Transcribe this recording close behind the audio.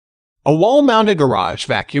A wall-mounted garage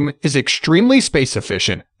vacuum is extremely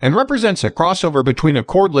space-efficient and represents a crossover between a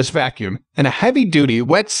cordless vacuum and a heavy-duty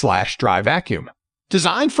wet/dry vacuum,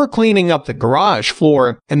 designed for cleaning up the garage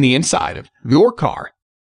floor and the inside of your car.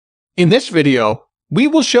 In this video, we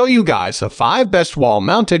will show you guys the 5 best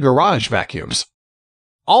wall-mounted garage vacuums.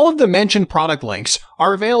 All of the mentioned product links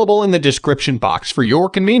are available in the description box for your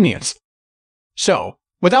convenience. So,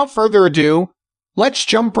 without further ado, let's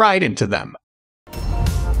jump right into them.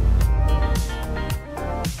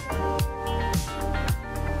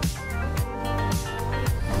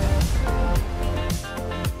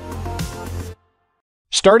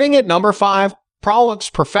 Starting at number 5,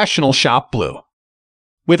 Prolux Professional Shop Blue.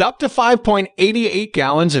 With up to 5.88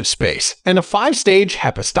 gallons of space and a 5-stage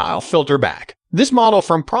HEPA-style filter bag, this model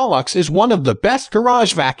from Prolux is one of the best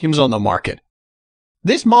garage vacuums on the market.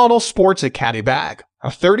 This model sports a caddy bag, a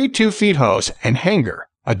 32-feet hose and hanger,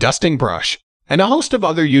 a dusting brush, and a host of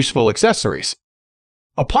other useful accessories.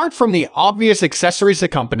 Apart from the obvious accessories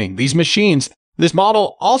accompanying these machines, this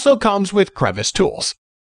model also comes with crevice tools.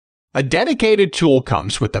 A dedicated tool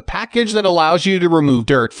comes with the package that allows you to remove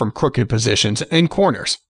dirt from crooked positions and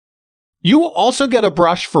corners. You will also get a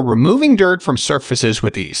brush for removing dirt from surfaces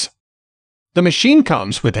with ease. The machine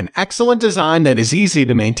comes with an excellent design that is easy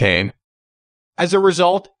to maintain. As a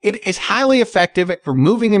result, it is highly effective at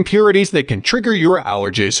removing impurities that can trigger your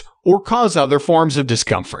allergies or cause other forms of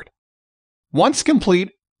discomfort. Once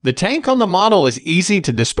complete, the tank on the model is easy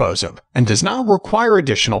to dispose of and does not require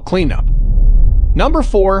additional cleanup. Number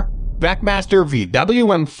 4. Vacmaster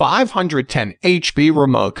VWM 510 HP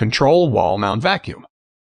Remote Control Wall Mount Vacuum.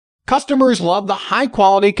 Customers love the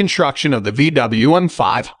high-quality construction of the VWM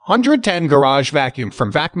 510 Garage Vacuum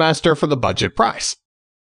from Vacmaster for the budget price.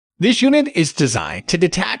 This unit is designed to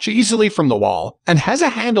detach easily from the wall and has a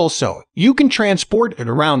handle so you can transport it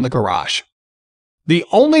around the garage. The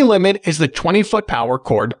only limit is the 20-foot power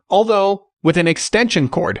cord, although, with an extension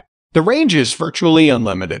cord, the range is virtually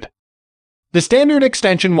unlimited. The standard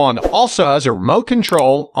extension wand also has a remote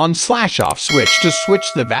control on/off switch to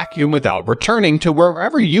switch the vacuum without returning to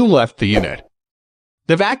wherever you left the unit.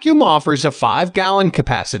 The vacuum offers a 5-gallon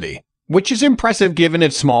capacity, which is impressive given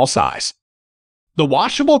its small size. The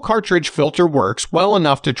washable cartridge filter works well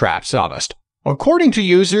enough to trap sawdust, according to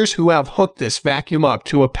users who have hooked this vacuum up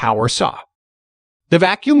to a power saw. The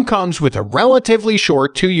vacuum comes with a relatively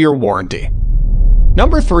short 2-year warranty.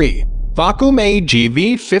 Number 3. VacuMaid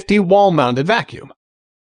GV50 Wall-Mounted Vacuum.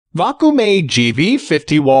 VacuMaid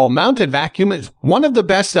GV50 Wall-Mounted Vacuum is one of the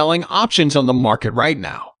best-selling options on the market right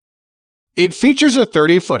now. It features a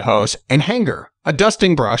 30-foot hose and hanger, a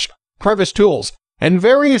dusting brush, crevice tools, and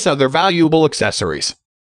various other valuable accessories.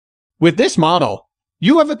 With this model,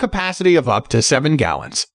 you have a capacity of up to 7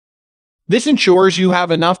 gallons. This ensures you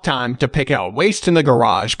have enough time to pick out waste in the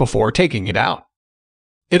garage before taking it out.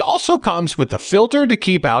 It also comes with a filter to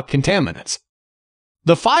keep out contaminants.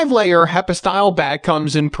 The 5-layer HEPA-style bag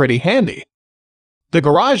comes in pretty handy. The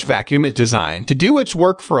garage vacuum is designed to do its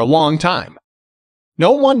work for a long time.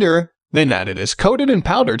 No wonder then that it is coated in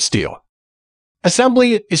powdered steel.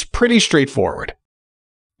 Assembly is pretty straightforward.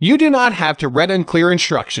 You do not have to read and clear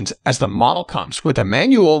instructions as the model comes with a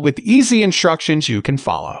manual with easy instructions you can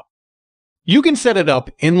follow. You can set it up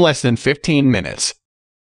in less than 15 minutes.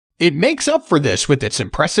 It makes up for this with its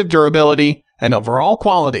impressive durability and overall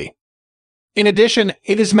quality. In addition,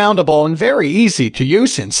 it is mountable and very easy to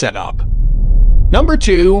use and set up. Number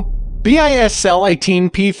 2. BISSELL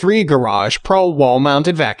 18P3 Garage Pro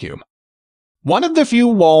Wall-Mounted Vacuum. One of the few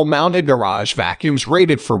wall-mounted garage vacuums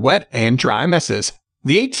rated for wet and dry messes,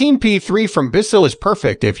 the 18P3 from BISSELL is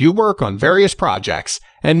perfect if you work on various projects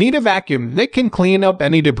and need a vacuum that can clean up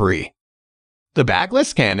any debris. The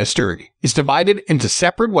bagless canister is divided into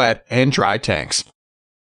separate wet and dry tanks.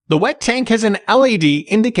 The wet tank has an LED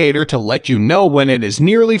indicator to let you know when it is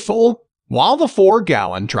nearly full, while the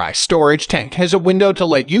 4-gallon dry storage tank has a window to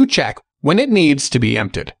let you check when it needs to be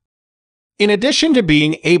emptied. In addition to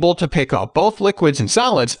being able to pick up both liquids and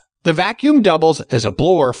solids, the vacuum doubles as a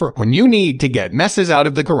blower for when you need to get messes out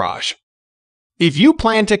of the garage. If you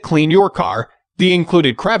plan to clean your car, the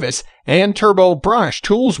included crevice and turbo brush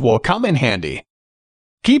tools will come in handy.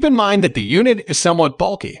 Keep in mind that the unit is somewhat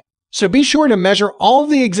bulky, so be sure to measure all of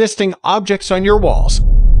the existing objects on your walls.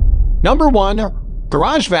 Number 1.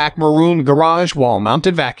 GarageVac Maroon Garage Wall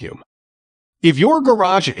Mounted Vacuum. If your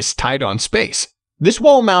garage is tight on space, this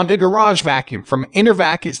wall-mounted garage vacuum from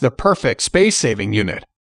Intervac is the perfect space-saving unit.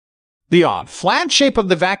 The odd, flat shape of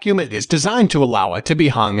the vacuum is designed to allow it to be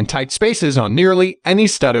hung in tight spaces on nearly any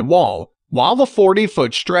studded wall, while the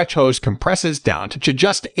 40-foot stretch hose compresses down to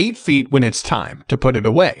just 8 feet when it's time to put it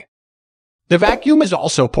away. The vacuum is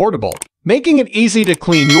also portable, making it easy to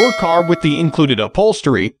clean your car with the included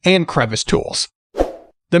upholstery and crevice tools.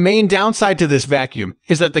 The main downside to this vacuum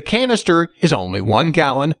is that the canister is only 1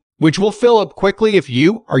 gallon, which will fill up quickly if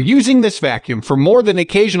you are using this vacuum for more than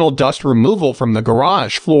occasional dust removal from the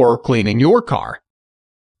garage floor cleaning your car.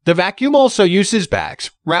 The vacuum also uses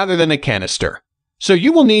bags rather than a canister, so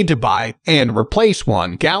you will need to buy and replace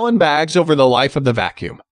 1-gallon bags over the life of the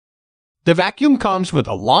vacuum. The vacuum comes with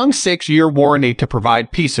a long 6-year warranty to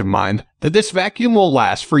provide peace of mind that this vacuum will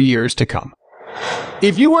last for years to come.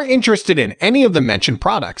 If you are interested in any of the mentioned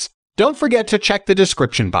products, don't forget to check the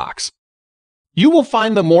description box. You will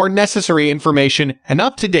find the more necessary information and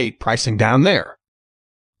up-to-date pricing down there.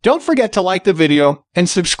 Don't forget to like the video and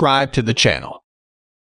subscribe to the channel.